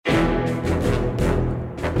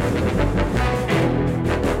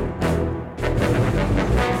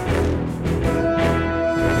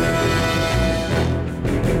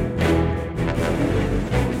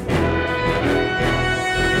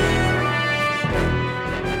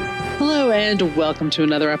Hello and welcome to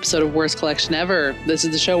another episode of Worst Collection Ever. This is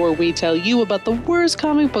the show where we tell you about the worst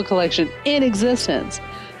comic book collection in existence.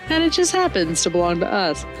 And it just happens to belong to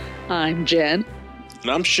us. I'm Jen. And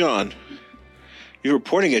I'm Sean. You were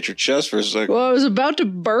pointing at your chest for a second. Well, I was about to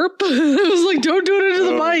burp. I was like, don't do it into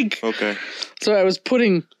the mic. Okay. So I was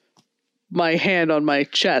putting my hand on my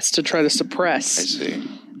chest to try to suppress I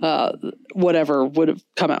see. Whatever would have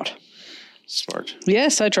come out. Smart.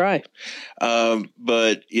 Yes, I try.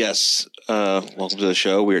 But yes, welcome to the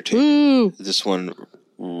show. We are taping this one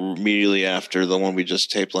immediately after the one we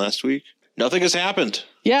just taped last week. Nothing has happened.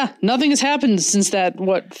 Yeah, nothing has happened since that,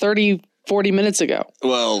 40 minutes ago.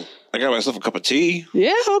 Well, I got myself a cup of tea.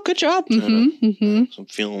 Yeah, oh, good job. So I'm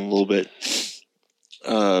feeling a little bit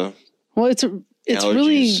Well, it's allergies.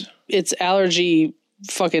 really, it's allergy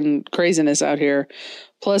fucking craziness out here.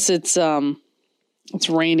 Plus it's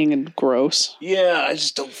raining and gross. Yeah, I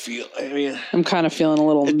just don't feel, I'm kind of feeling a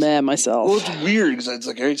little meh myself. Well, it's weird because it's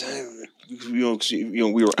like every time, we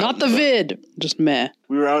were out Not the vid, just meh.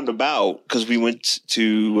 We were out and about because we went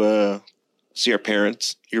to see your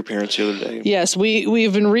parents the other day. Yes,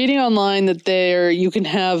 we've been reading online that you can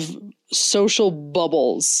have social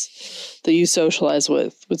bubbles that you socialize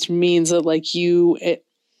with, which means that like you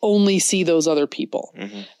only see those other people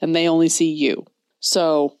and they only see you.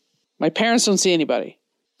 So my parents don't see anybody.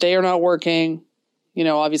 They are not working. You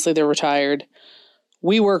know, obviously they're retired.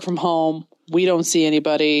 We work from home. We don't see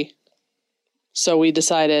anybody. So we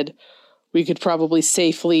decided we could probably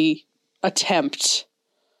safely attempt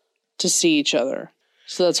to see each other.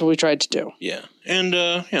 So that's what we tried to do. Yeah. And,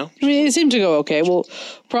 I mean, it seemed to go okay. We'll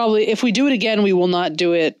probably, if we do it again, we will not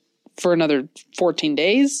do it for another 14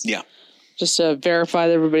 days. Yeah. Just to verify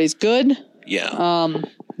that everybody's good. Yeah.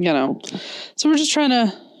 So we're just trying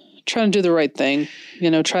to do the right thing.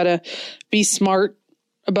 Try to be smart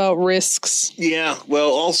about risks. Yeah. Well,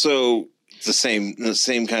 also the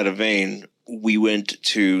same kind of vein. We went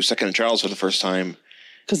to Second and Charles for the first time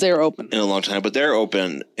because they are open in a long time, but they're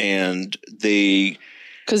open and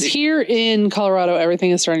because here in Colorado,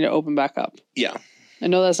 everything is starting to open back up. Yeah. I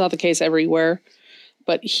know that's not the case everywhere,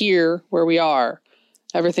 but here where we are,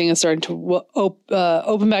 everything is starting to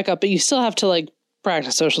open back up, but you still have to like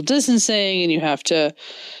practice social distancing and you have to,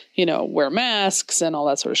 wear masks and all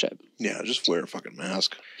that sort of shit. Yeah. Just wear a fucking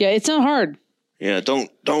mask. Yeah. It's not hard. Yeah. Don't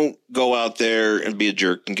go out there and be a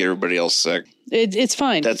jerk and get everybody else sick. It's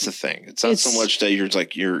fine. That's the thing. It's not so much that you're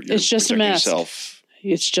it's just a mask. Yourself.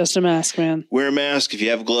 It's just a mask, man. Wear a mask. If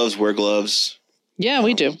you have gloves, wear gloves. Yeah,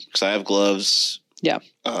 we do. Because I have gloves. Yeah.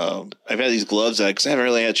 I've had these gloves because I haven't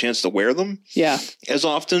really had a chance to wear them. Yeah. As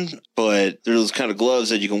often, but they're those kind of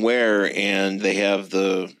gloves that you can wear, and they have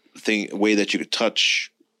the way that you could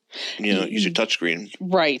touch. Use your touch screen.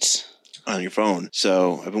 Right. On your phone.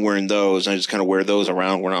 So I've been wearing those. And I just kind of wear those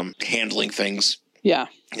around when I'm handling things. Yeah.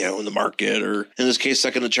 In the market or in this case,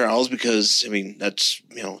 Second and Charles, because that's,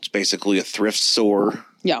 it's basically a thrift store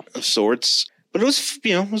of sorts. But it was,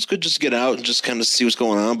 it was good just to get out and just kind of see what's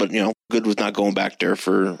going on. But, good with not going back there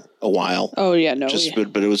for a while. Oh, yeah, no.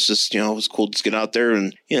 But it was just, it was cool to just get out there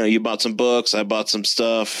and, you bought some books. I bought some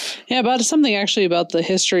stuff. Yeah, I bought something actually about the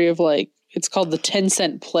history of it's called the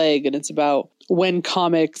 10-cent plague. And it's about when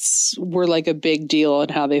comics were like a big deal and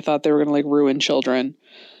how they thought they were going to ruin children.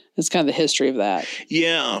 It's kind of the history of that.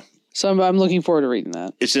 Yeah. So I'm looking forward to reading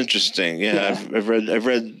that. It's interesting. Yeah. I've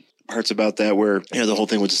read parts about that where, the whole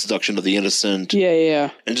thing with the seduction of the innocent.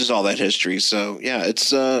 Yeah. And just all that history. So, yeah,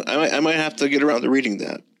 it's, I might have to get around to reading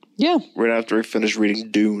that. Yeah. Right after I finish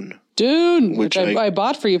reading Dune. Which I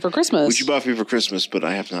bought for you for Christmas. Which you bought for me for Christmas, but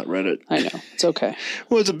I have not read it. I know. It's okay.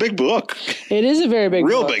 Well, it's a big book. It is a very big book.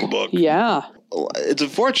 Real big book. Yeah. It's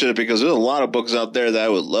unfortunate because there's a lot of books out there that I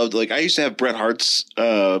would love. I used to have Bret Hart's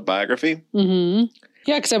biography. Mm-hmm.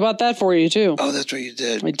 Yeah, because I bought that for you, too. Oh, that's right, you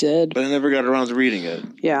did. I did. But I never got around to reading it.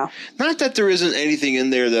 Yeah. Not that there isn't anything in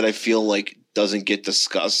there that I feel like doesn't get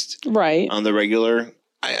discussed on the regular.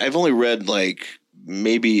 I've only read,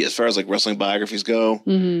 maybe as far as, wrestling biographies go,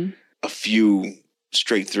 a few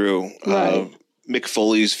straight through. Right. Mick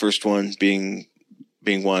Foley's first one being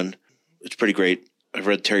one. It's pretty great. I've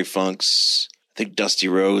read Terry Funk's. I think Dusty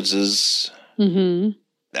Rhodes's. Mm-hmm.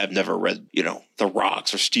 I've never read, The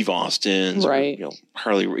Rock's or Steve Austin's. Right. Or,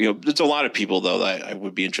 Harley. There's a lot of people, though, that I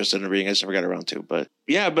would be interested in reading. I just never got around to. But,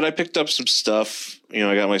 yeah, I picked up some stuff.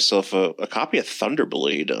 I got myself a copy of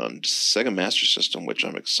Thunderblade on Sega Master System, which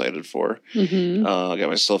I'm excited for. Mm-hmm. I got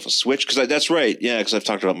myself a Switch. That's right. Yeah, because I've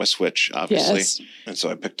talked about my Switch, obviously. Yes. And so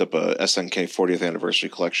I picked up a SNK 40th Anniversary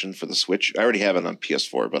Collection for the Switch. I already have it on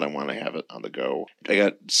PS4, but I want to have it on the go. I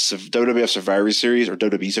got WWF Survivor Series or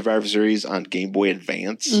WWE Survivor Series on Game Boy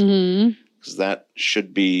Advance. Mm-hmm. Because that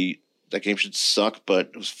should be that game should suck,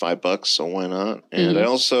 but it was $5, so why not? And I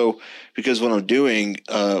also, because what I'm doing,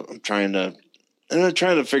 I'm trying to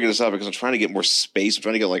figure this out because I'm trying to get more space. I'm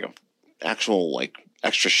trying to get like actual like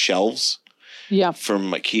extra shelves. Yeah.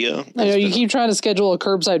 From IKEA. I know you keep trying to schedule a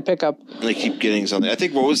curbside pickup. And they keep getting something. I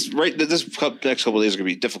think what was right. This next couple of days are going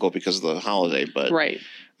to be difficult because of the holiday, but I'm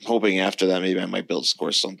hoping after that maybe I might be able to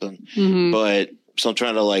score something. But so I'm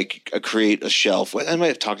trying to like create a shelf. I might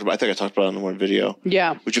have talked about. I think I talked about it in one video.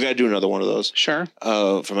 Yeah. But you got to do another one of those. Sure.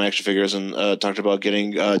 For my action figures, and talked about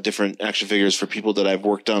getting different action figures for people that I've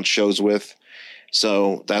worked on shows with.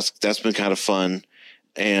 So that's been kind of fun.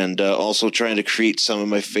 And also trying to create some of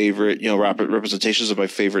my favorite, representations of my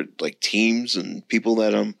favorite like teams and people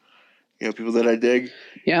that people that I dig.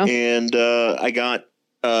 Yeah. And I got,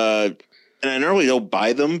 and I normally don't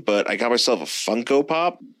buy them, but I got myself a Funko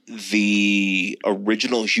Pop, the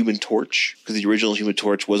original Human Torch, because the original Human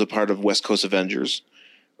Torch was a part of West Coast Avengers,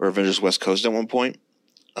 or Avengers West Coast at one point.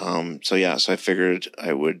 So I figured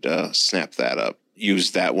I would snap that up,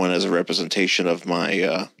 use that one as a representation of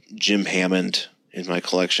my Jim Hammond in my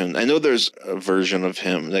collection. I know there's a version of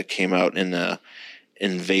him that came out in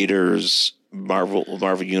Invaders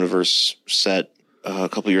Marvel Universe set a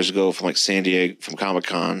couple years ago from like San Diego, from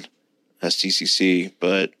Comic-Con, SDCC,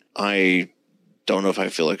 but I don't know if I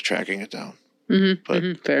feel like tracking it down.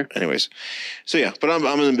 But fair. Anyways, so yeah, but I'm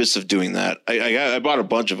in the midst of doing that. I bought a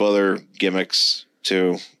bunch of other gimmicks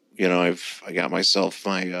too. I got myself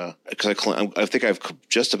my because I think I've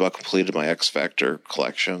just about completed my X Factor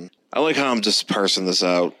collection. I like how I'm just parsing this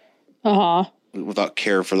out. Without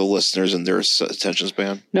care for the listeners and their attention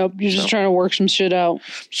span. Nope, you're just trying to work some shit out.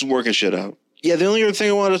 Just working shit out. Yeah, the only other thing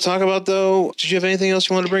I wanted to talk about, though, did you have anything else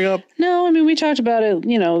you wanted to bring up? No, I mean, we talked about it,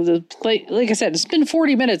 like I said, it's been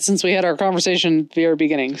 40 minutes since we had our conversation at the very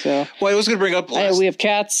beginning, so. Well, I was going to bring up we have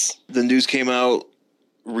cats. The news came out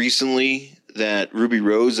recently that Ruby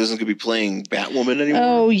Rose isn't going to be playing Batwoman anymore.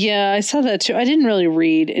 Oh, yeah, I saw that too. I didn't really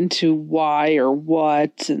read into why or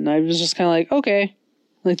what, and I was just kind of like, okay.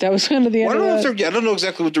 Like, that was kind of the end of that. I don't know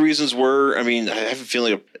exactly what the reasons were. I mean, I have a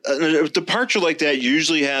feeling a departure like that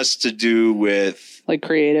usually has to do with... Like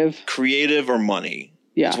creative or money.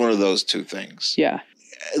 Yeah. It's one of those two things. Yeah.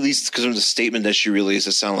 At least because of the statement that she released,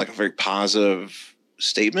 it sounded like a very positive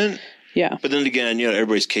statement. Yeah. But then again,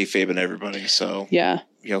 everybody's kayfabing everybody, so... Yeah.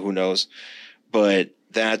 Who knows? But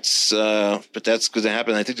that's going to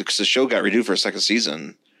happen. I think because the show got renewed for a second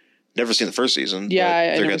season. Never seen the first season.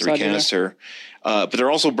 Yeah, they're going to recast her. But they're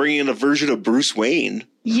also bringing in a version of Bruce Wayne.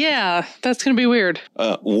 Yeah, that's going to be weird.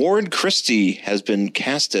 Warren Christie has been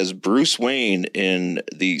cast as Bruce Wayne in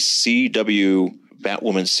the CW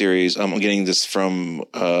Batwoman series. I'm getting this from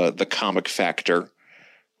the Comic Factor,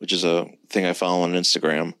 which is a thing I follow on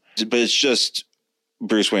Instagram. But it's just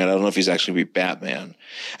Bruce Wayne. I don't know if he's actually going to be Batman.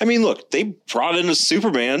 I mean, look, they brought in a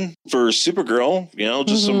Superman for Supergirl.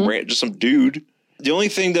 Just some dude. The only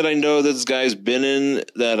thing that I know that this guy's been in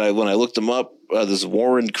when I looked him up, this is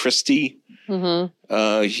Warren Christie.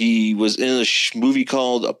 He was in a movie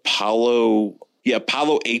called Apollo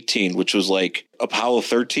 18, which was like Apollo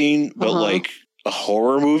 13, but like a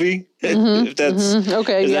horror movie. If that's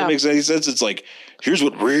okay, if that makes any sense. It's like, here's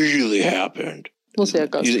what really happened. We'll see how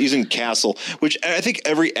it goes. He's in Castle, which I think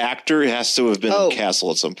every actor has to have been in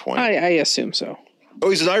Castle at some point. I assume so. Oh,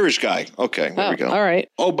 he's an Irish guy. Okay, there we go. All right.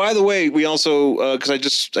 Oh, by the way, we also, because I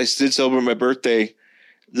did celebrate my birthday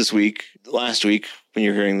last week, when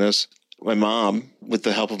you're hearing this, my mom, with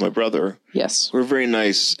the help of my brother. Yes. We're very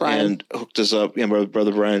nice. Brian. And hooked us up. Yeah, my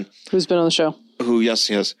brother Brian. Who's been on the show. Yes.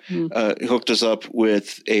 Hooked us up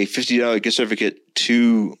with a $50 gift certificate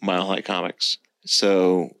to Mile High Comics.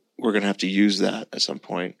 So we're going to have to use that at some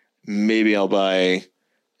point. Maybe I'll buy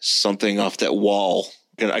something off that wall.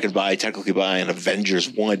 I could technically buy an Avengers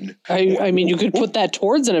 1. I mean, you could put that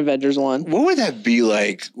towards an Avengers 1. What would that be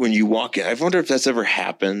like when you walk in? I wonder if that's ever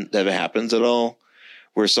happened, that it happens at all,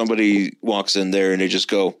 where somebody walks in there and they just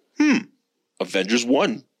go, Avengers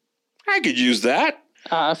 1. I could use that.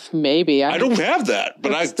 Maybe. I don't have that,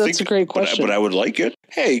 but that's a great question. But I would like it.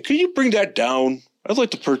 Hey, can you bring that down? I'd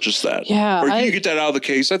like to purchase that. Yeah. Or can you get that out of the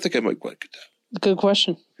case? I think I might like that. Good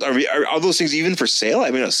question. Are those things even for sale?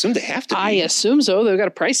 I mean, I assume they have to be. I assume so. They've got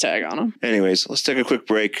a price tag on them. Anyways, let's take a quick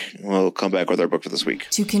break. We'll come back with our book for this week.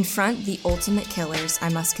 To confront the ultimate killers, I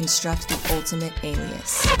must construct the ultimate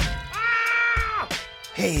alias.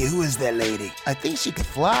 Hey, who is that lady? I think she could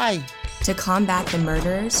fly. To combat the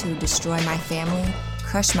murderers who destroy my family,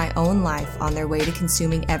 crush my own life on their way to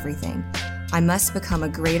consuming everything, I must become a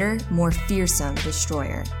greater, more fearsome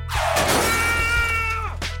destroyer.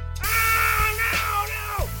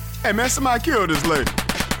 Hey, man, somebody kill this lady.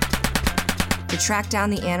 To track down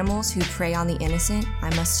the animals who prey on the innocent,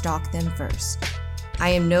 I must stalk them first. I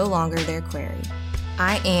am no longer their quarry.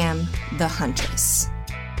 I am the Huntress.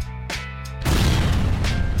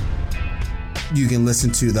 You can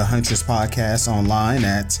listen to the Huntress Podcast online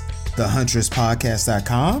at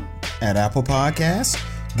thehuntress.podcast.com, at Apple Podcasts.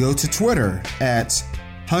 Go to Twitter at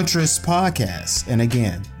Huntress Podcast. And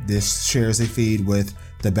again, this shares a feed with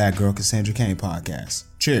the Batgirl Cassandra Cain podcast.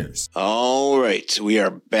 Cheers. All right. We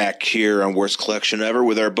are back here on Worst Collection Ever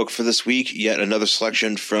with our book for this week. Yet another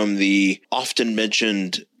selection from the often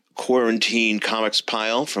mentioned quarantine comics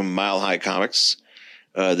pile from Mile High Comics.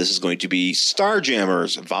 This is going to be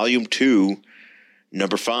Starjammers, Volume 2,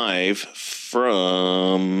 Number 5,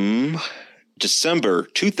 from December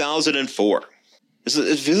 2004.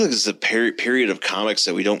 It feels like it's a period of comics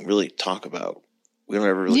that we don't really talk about. We don't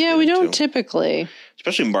ever really. Yeah, we don't typically.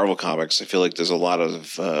 Especially Marvel Comics, I feel like there's a lot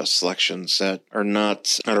of selections that are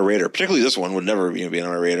not on our radar. Particularly this one would never be on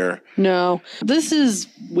our radar. No, this is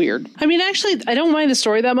weird. I mean, actually, I don't mind the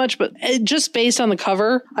story that much, but just based on the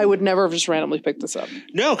cover, I would never have just randomly picked this up.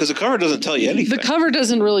 No, because the cover doesn't tell you anything. The cover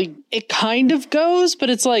doesn't really. It kind of goes, but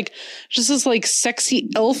it's like just this like sexy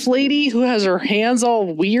elf lady who has her hands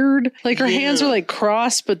all weird. Like her hands are like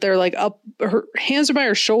crossed, but they're like up. Her hands are by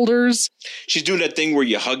her shoulders. She's doing that thing where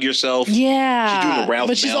you hug yourself. Yeah, she's doing a Ralph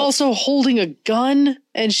but she's mouth. Also holding a gun,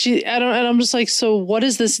 and I'm just like, so what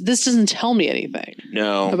is this? This doesn't tell me anything.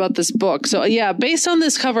 No. About this book. So yeah, based on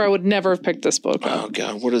this cover, I would never have picked this book up. Oh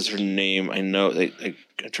God, what is her name? I know.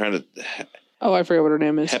 I'm trying to. Oh, I forget what her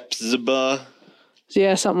name is. Hepzibah.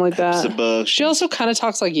 Yeah, something like that. Hepzibah. She also kind of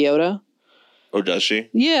talks like Yoda. Oh, does she?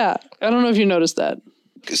 Yeah, I don't know if you noticed that.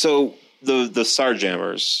 So the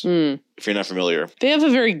Starjammers, if you're not familiar, they have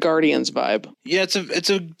a very Guardians vibe. Yeah, it's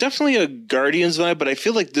definitely a Guardians vibe, but I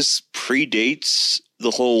feel like this predates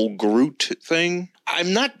the whole Groot thing.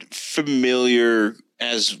 I'm not familiar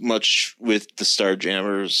as much with the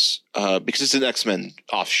Starjammers because it's an X-Men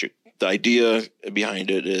offshoot. The idea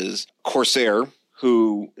behind it is Corsair,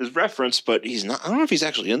 who is referenced, but he's not. I don't know if he's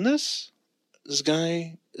actually in this.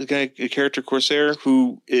 The character Corsair,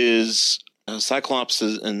 who is Cyclops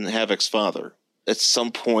and Havoc's father. At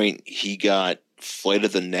some point, he got Flight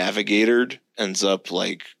of the Navigator, ends up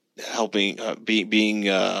like helping, being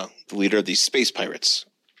the leader of these space pirates,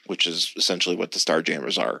 which is essentially what the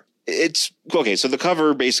Starjammers are. It's okay. So the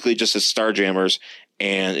cover basically just says Starjammers,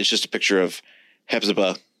 and it's just a picture of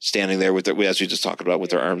Hepzibah standing there with as we just talked about, with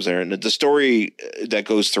their arms there. And the story that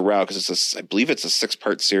goes throughout, because I believe it's a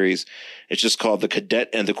 6-part series. It's just called The Cadet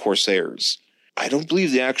and the Corsairs. I don't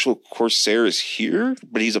believe the actual Corsair is here,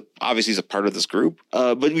 but obviously he's a part of this group.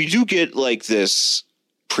 But we do get like this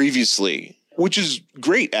previously, which is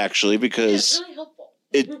great actually, because it's really helpful.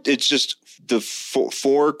 It's just the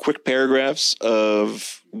four quick paragraphs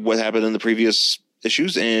of what happened in the previous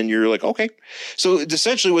issues, and you're like, okay. So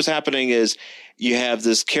essentially what's happening is you have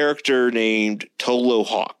this character named Tolo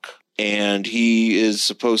Hawk, and he is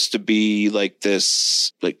supposed to be like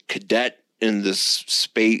this like cadet in this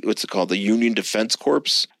space, what's it called? The Union Defense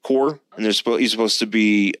Corps. And he's supposed to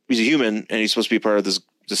be, he's a human, and he's supposed to be part of this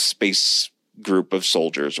space group of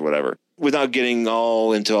soldiers or whatever. Without getting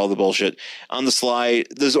all into all the bullshit, on the slide,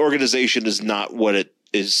 this organization is not what it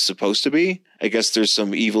is supposed to be. I guess there's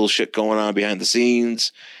some evil shit going on behind the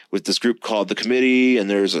scenes with this group called the Committee, and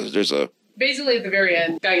there's a basically at the very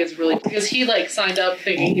end, guy gets really, because he like signed up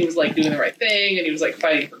thinking he was like doing the right thing, and he was like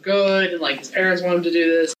fighting for good, and like his parents wanted him to do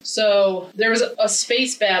this. So there was a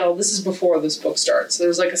space battle. This is before this book starts. There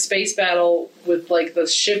was like a space battle with like the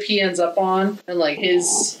ship he ends up on and like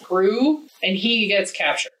his crew, and he gets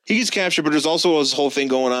captured. He gets captured, but there's also this whole thing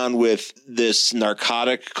going on with this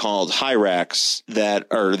narcotic called Hyrax that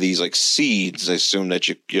are these like seeds. I assume that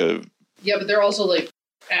you yeah, but they're also like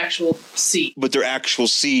actual seeds. But they're actual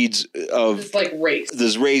seeds of this like race.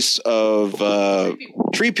 This race of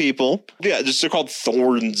tree people. Yeah, they're called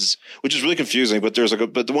thorns, which is really confusing. But there's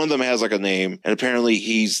but the one of them has like a name, and apparently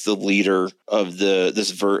he's the leader of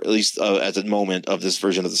at least at the moment of this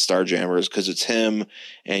version of the Starjammers, because it's him,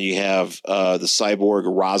 and you have the cyborg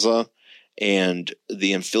Raza and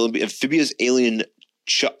the amphibious alien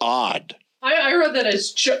Cha'od. I read that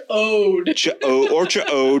as Cha'od. Cha'od or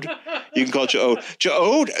Cha'od. You can call it Cha'od.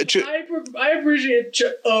 Cha'od. I appreciate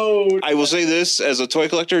Cha'od. I will say this as a toy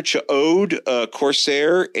collector: Cha'od,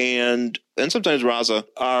 Corsair, and sometimes Raza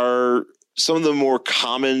are some of the more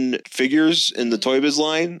common figures in the Toy Biz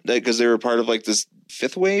line, because they were part of like this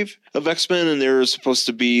 5th wave of X-Men, and they were supposed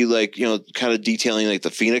to be like, you know, kind of detailing like the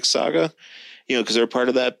Phoenix Saga, you know, because they're part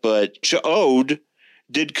of that. But Cha'od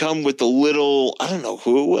did come with a little, I don't know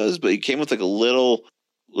who it was, but he came with like a little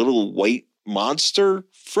white monster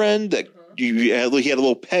friend that he had a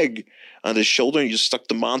little peg on his shoulder, and he just stuck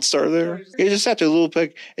the monster there. He just sat there, a little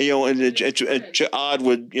peg, and Odd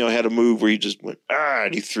would had a move where he just went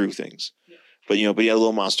and he threw things. But he had a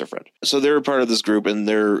little monster friend. So they're part of this group, and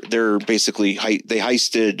they're basically they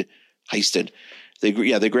heisted.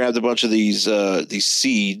 They grabbed a bunch of these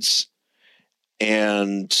seeds,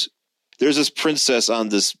 and there's this princess on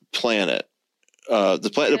this planet.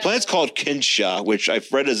 The planet's called Kinsha, which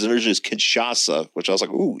I've read as originally as Kinshasa, which I was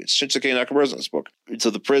like, ooh, it's Shinsuke Nakamura's in this book.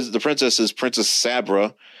 So the princess is Princess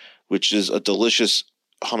Sabra, which is a delicious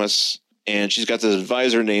hummus, and she's got this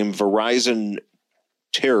advisor named Verizon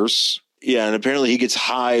Terrace. Yeah, and apparently he gets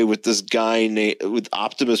high with this guy with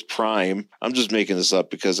Optimus Prime. I'm just making this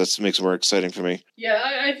up because that makes it more exciting for me. Yeah,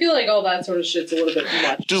 I feel like all that sort of shit's a little bit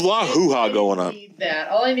much. There's a lot of hoo-ha going on.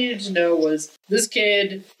 All I needed to know was this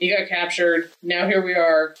kid, he got captured. Now here we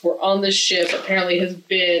are. We're on this ship. Apparently has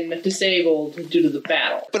been disabled due to the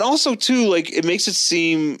battle. But also, too, like, it makes it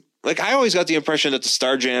seem... Like, I always got the impression that the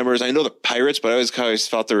Starjammers... I know they're pirates, but I always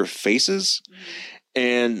thought they were faces. Mm-hmm.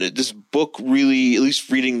 And this book really, at least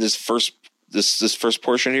reading this first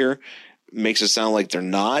portion here, makes it sound like they're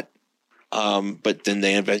not. But then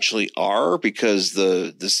they eventually are, because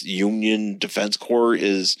this Union Defense Corps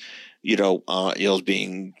is,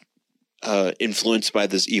 being influenced by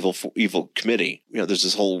this evil committee. There's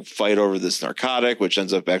this whole fight over this narcotic, which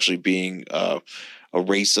ends up actually being a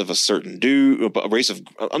race of a certain dude, a race of,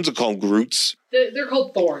 I'm just going to call them Groots. They're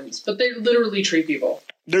called Thorns, but they literally treat people.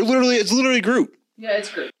 It's literally Groot. Yeah,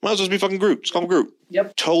 it's Groot. Might as well be fucking Groot. Just call him Groot.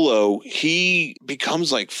 Yep. Tolo, he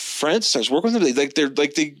becomes like friends, starts working with them.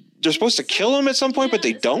 They're supposed to kill him at some point, but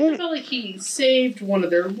they don't. I felt like he saved one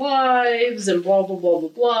of their lives and blah blah blah blah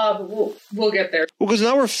blah. But we'll get there. Well, because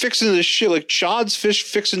now we're fixing this ship. Like Chod's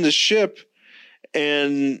fixing the ship,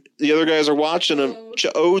 and the other guys are watching him.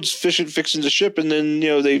 Ode's fixing the ship, and then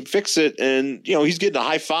they fix it, and he's getting a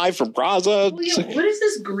high five from Raza. Well, what is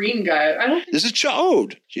this green guy? I don't. This is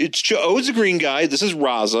Ch'od. Ch'od's a green guy. This is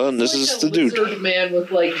Raza, and this is the dude. Lizard man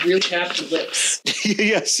with like real chapped lips.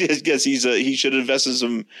 yes. He should invest in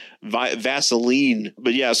some Vaseline.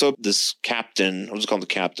 But yeah, so this captain, I'll just call him the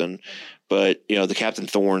captain. But the Captain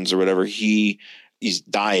Thorns or whatever, he's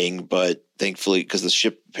dying, but thankfully, because the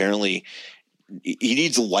ship apparently. He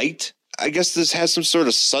needs light. I guess this has some sort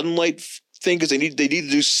of sunlight thing because they need to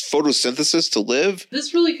do photosynthesis to live.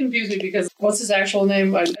 This really confused me because what's his actual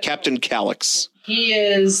name? Captain Calyx. He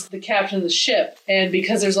is the captain of the ship, and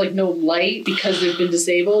because there's like no light because they've been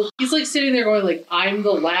disabled, he's like sitting there going like, "I'm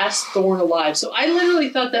the last Thorn alive." So I literally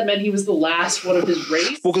thought that meant he was the last one of his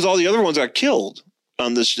race. Well, because all the other ones got killed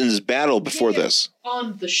in this battle before this.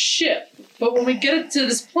 On the ship. But when we get to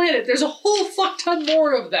this planet, there's a whole fuck ton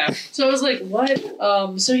more of them. So I was like, what?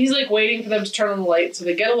 So he's like waiting for them to turn on the light. So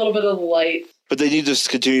they get a little bit of the light. But they need to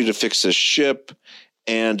continue to fix this ship.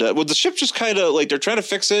 And the ship just kind of like, they're trying to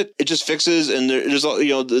fix it. It just fixes. And there's,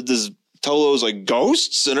 this Tolo's like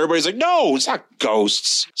ghosts. And everybody's like, no, it's not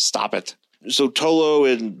ghosts. Stop it. So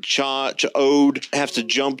Tolo and Ch'od have to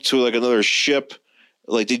jump to like another ship.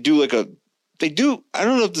 Like they do, I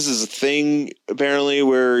don't know if this is a thing, apparently,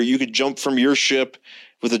 where you could jump from your ship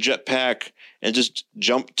with a jetpack and just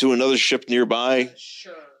jump to another ship nearby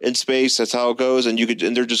in space. That's how it goes. And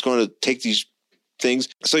they're just going to take these things.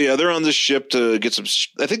 So yeah, they're on this ship to get some,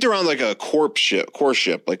 I think they're on like a core ship,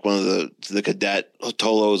 like one of the cadet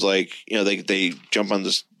Tolo's like, they jump on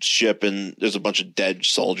this ship and there's a bunch of dead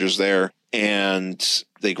soldiers there and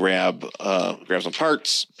they grab some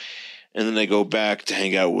parts. And then they go back to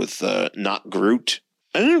hang out with not Groot.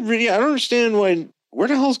 I don't understand where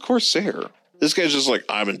the hell is Corsair? This guy's just like,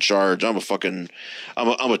 I'm in charge. I'm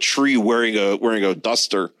a tree wearing a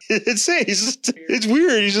duster. It's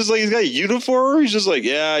weird. He's just like, he's got a uniform. He's just like,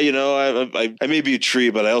 yeah, I may be a tree,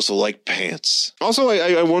 but I also like pants. Also,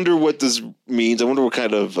 I wonder what this means. I wonder what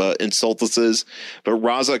kind of insult this is. But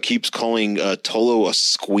Raza keeps calling Tolo a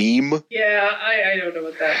squeam. Yeah, I don't know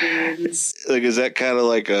what that means. Like, is that kind of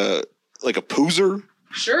like a poozer?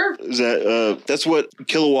 Sure. Is that's what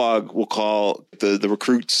Kilowog will call the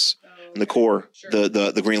recruits in the Corps, sure.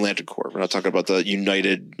 the Green Lantern Corps. We're not talking about the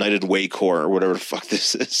United Way Corps or whatever the fuck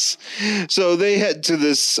this is. So they head to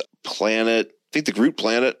this planet, I think the Groot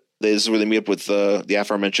planet. This is where they meet up with the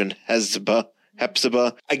aforementioned Hepzibah.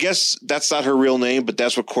 I guess that's not her real name, but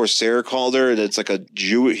that's what Corsair called her. And it's like a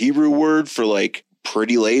Hebrew word for like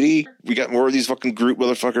pretty lady. We got more of these fucking Groot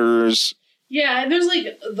motherfuckers. Yeah, and there's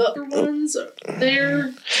like the other ones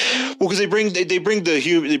there. Well, because they bring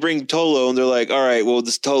Tolo, and they're like, all right, well,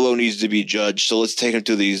 this Tolo needs to be judged, so let's take him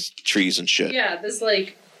to these trees and shit. Yeah, this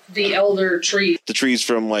like the elder tree. The trees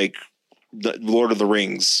from like the Lord of the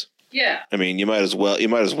Rings. Yeah. I mean, you might as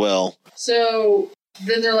well. So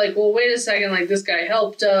then they're like, well, wait a second, like, this guy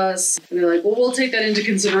helped us. And they're like, well, we'll take that into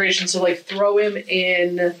consideration. So, like, throw him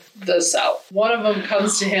in the South. One of them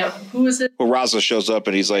comes to him. Who is it? Well, Raza shows up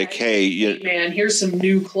and he's like, hey, man, here's some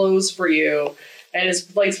new clothes for you. And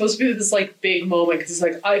it's, like, supposed to be this, like, big moment. Because he's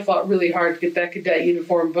like, I fought really hard to get that cadet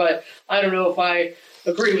uniform, but I don't know if I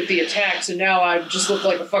agree with the attack. So now I just look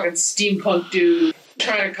like a fucking steampunk dude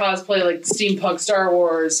trying to cosplay, like, steampunk Star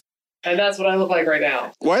Wars. And that's what I look like right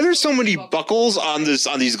now. Why are there so many buckles on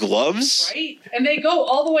these gloves? Right? And they go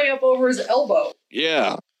all the way up over his elbow.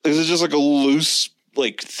 Yeah. This is just like a loose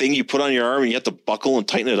like thing you put on your arm and you have to buckle and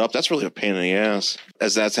tighten it up. That's really a pain in the ass.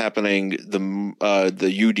 As that's happening, the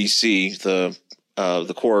UDC,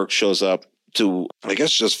 the Corps shows up to, I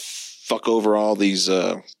guess, just fuck over all these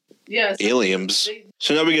aliens.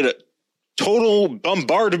 So now we get a total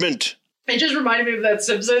bombardment. It just reminded me of that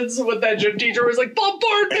Simpsons when that gym teacher was like,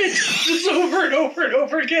 bombardment! Just over and over and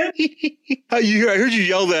over again. I heard you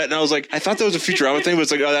yell that, and I was like, I thought that was a Futurama thing, but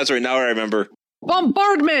it's like, oh, that's right, now I remember.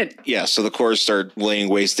 Bombardment! Yeah, so the Corps start laying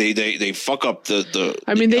waste. They fuck up the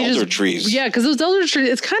elder trees. Yeah, because those elder trees,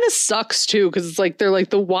 it kind of sucks, too, because it's like, they're like,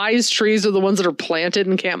 the wise trees are the ones that are planted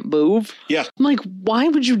and can't move. Yeah. I'm like, why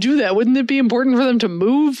would you do that? Wouldn't it be important for them to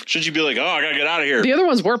move? Should you be like, oh, I gotta get out of here? The other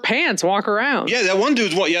ones wear pants, walk around. Yeah, that one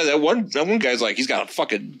dude's that one guy's like, he's got a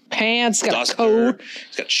fucking pants, got duster, a coat,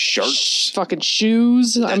 he's got shirts, fucking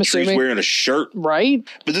shoes. That I'm tree's assuming wearing a shirt, right?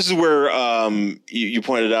 But this is where you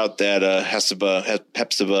pointed out that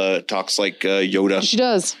Hepzibah talks like Yoda. She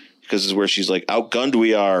does. Because this is where she's like, outgunned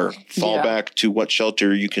we are. Fall back to what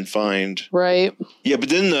shelter you can find. Right. Yeah, but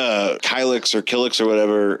then Kylix or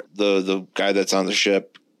whatever, the guy that's on the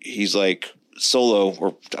ship, he's like, Solo,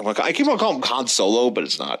 or I keep on calling him Han Solo, but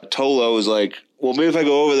it's not. Tolo is like, well, maybe if I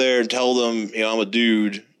go over there and tell them, I'm a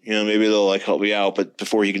dude, maybe they'll like help me out. But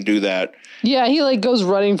before he can do that. Yeah, he like goes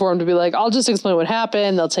running for him to be like, I'll just explain what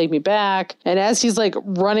happened. They'll take me back. And as he's like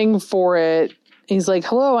running for it, he's like,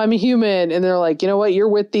 hello, I'm a human. And they're like, you know what? You're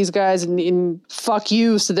with these guys and fuck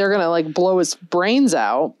you. So they're going to like blow his brains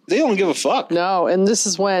out. They don't give a fuck. No. And this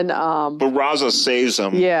is when. But Raza saves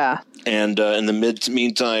him. Yeah. And in the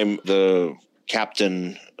meantime, the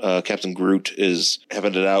Captain Groot is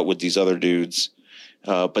having it out with these other dudes.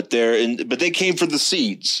 But they came for the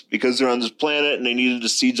seeds because they're on this planet and they needed the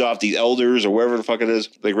seeds off the elders or wherever the fuck it is.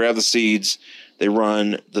 They grab the seeds. They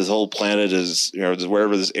run. This whole planet is,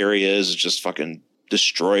 wherever this area is just fucking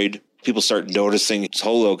destroyed. People start noticing it's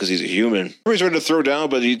Holo because he's a human. Everybody's ready to throw down,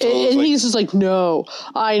 but he's just like, no,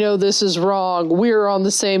 I know this is wrong. We're on the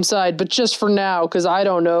same side, but just for now, because I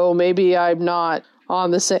don't know, maybe I'm not on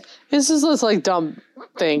the same. This is this like dumb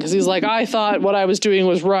thing because he's like, I thought what I was doing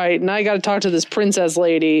was right, and I got to talk to this princess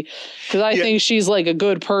lady because I think she's like a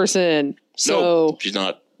good person. So no, she's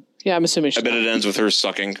not. Yeah, I'm assuming. I bet it ends with her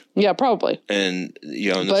sucking. Yeah, probably. And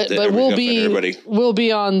but we'll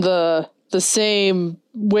be on the same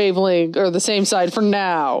wavelength or the same side for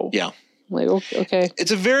now. Yeah. Like okay.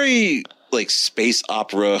 It's a very like space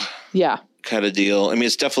opera. Yeah. Kind of deal. I mean,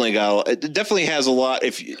 it definitely has a lot.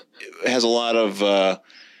 It has a lot of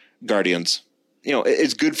Guardians.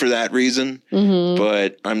 It's good for that reason. Mm-hmm.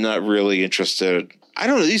 But I'm not really interested. I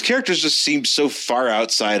don't know. These characters just seem so far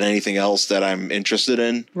outside anything else that I'm interested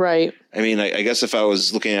in. Right. I mean, I guess if I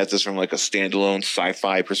was looking at this from like a standalone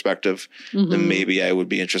sci-fi perspective, then maybe I would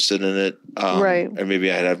be interested in it. Right. Or maybe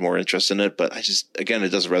I'd have more interest in it. But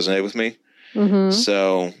it doesn't resonate with me. Mm-hmm.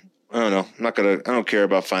 So I don't know. I don't care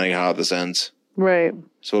about finding out how this ends. Right.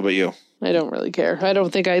 So what about you? I don't really care. I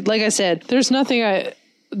don't think like I said, there's nothing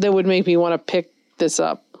that would make me want to pick this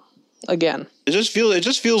up again. It just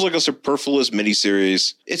feels like a superfluous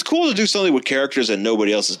miniseries. It's cool to do something with characters that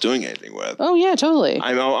nobody else is doing anything with. Oh yeah, totally.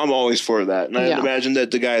 I'm always for that, and I imagine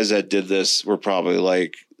that the guys that did this were probably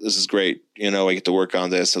like, "This is great. I get to work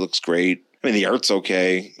on this. It looks great. I mean, the art's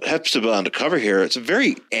okay. Hepzibah on the cover here. It's a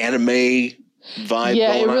very anime vibe.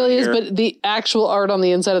 Yeah, it really is. Here. But the actual art on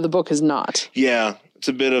the inside of the book is not. Yeah, it's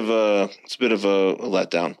a bit of a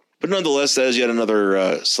letdown. But nonetheless, that is yet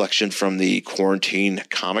another selection from the Quarantine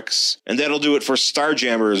Comics. And that'll do it for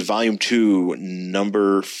Starjammers Volume 2,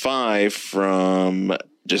 Number 5 from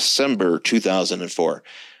December 2004.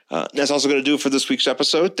 That's also going to do it for this week's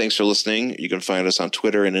episode. Thanks for listening. You can find us on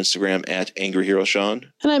Twitter and Instagram at Angry Hero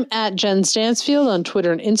Sean. And I'm at Jen Stansfield on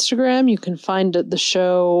Twitter and Instagram. You can find the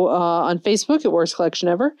show on Facebook at Worst Collection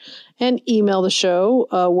Ever and email the show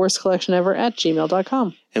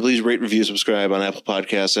worstcollectionever@gmail.com. And please rate, review, subscribe on Apple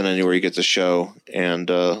Podcasts and anywhere you get the show. And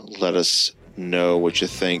let us know what you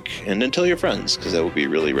think. And then tell your friends, because that would be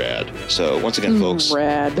really rad. So once again, folks.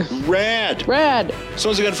 Rad. So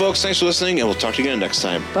once again, folks, thanks for listening, and we'll talk to you again next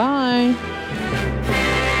time. Bye.